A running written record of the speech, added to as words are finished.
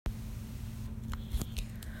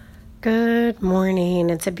Good morning.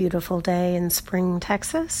 It's a beautiful day in Spring,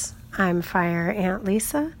 Texas. I'm Fire Aunt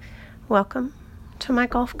Lisa. Welcome to my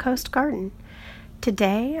Gulf Coast garden.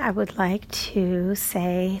 Today, I would like to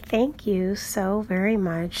say thank you so very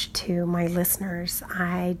much to my listeners.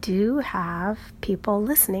 I do have people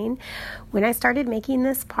listening. When I started making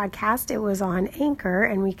this podcast, it was on Anchor,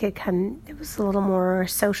 and it was a little more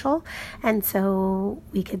social, and so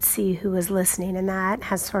we could see who was listening, and that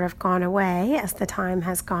has sort of gone away as the time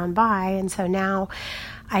has gone by, and so now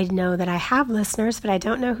I know that I have listeners, but I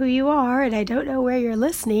don't know who you are, and I don't know where you're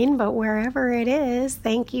listening, but wherever it is,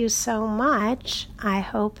 thank you so much. I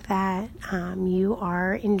hope that you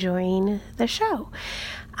are enjoying the show.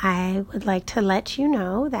 I would like to let you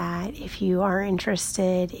know that if you are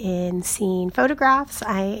interested in seeing photographs,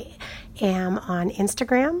 I am on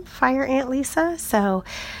Instagram, Fire Aunt Lisa, so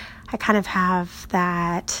I kind of have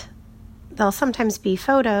that. There'll sometimes be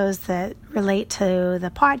photos that relate to the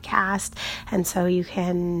podcast, and so you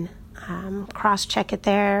can cross-check it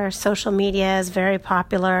there. Social media is very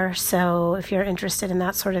popular, so if you're interested in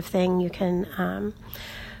that sort of thing, you can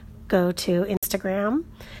go to Instagram.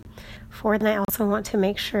 And I also want to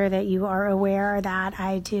make sure that you are aware that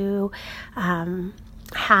I do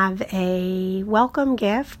have a welcome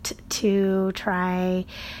gift to try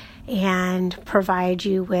and provide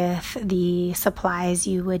you with the supplies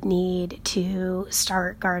you would need to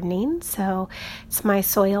start gardening. So it's my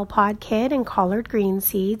soil pod kit and collard green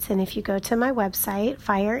seeds. And if you go to my website,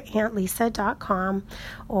 fireantlisa.com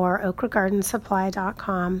or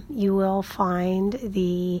okragardensupply.com, you will find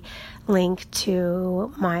the link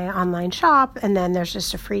to my online shop, and then there's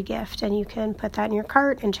just a free gift, and you can put that in your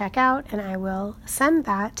cart and check out, and I will send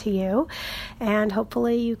that to you, and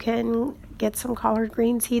hopefully you can get some collard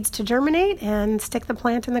green seeds to germinate and stick the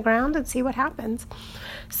plant in the ground and see what happens.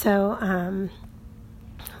 So I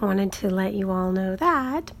wanted to let you all know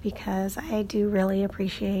that because I do really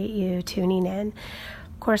appreciate you tuning in.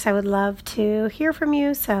 Of course, I would love to hear from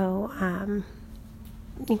you, so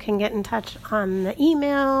you can get in touch on the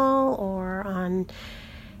email or on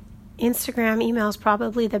Instagram. Email is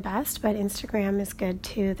probably the best, but Instagram is good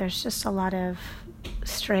too. There's just a lot of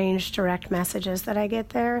strange direct messages that I get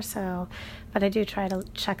there, but I do try to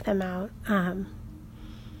check them out.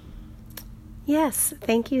 Yes,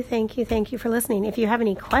 thank you for listening. If you have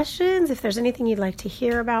any questions, if there's anything you'd like to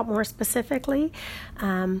hear about more specifically,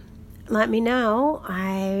 let me know.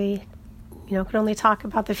 I can only talk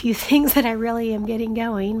about the few things that I really am getting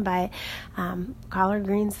going, but collard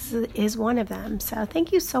greens is one of them. So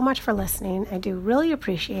thank you so much for listening. I do really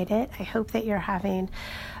appreciate it. I hope that you're having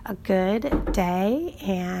a good day,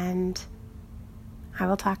 and I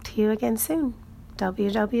will talk to you again soon.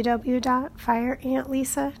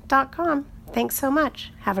 www.fireantlisa.com. Thanks so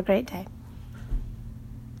much. Have a great day.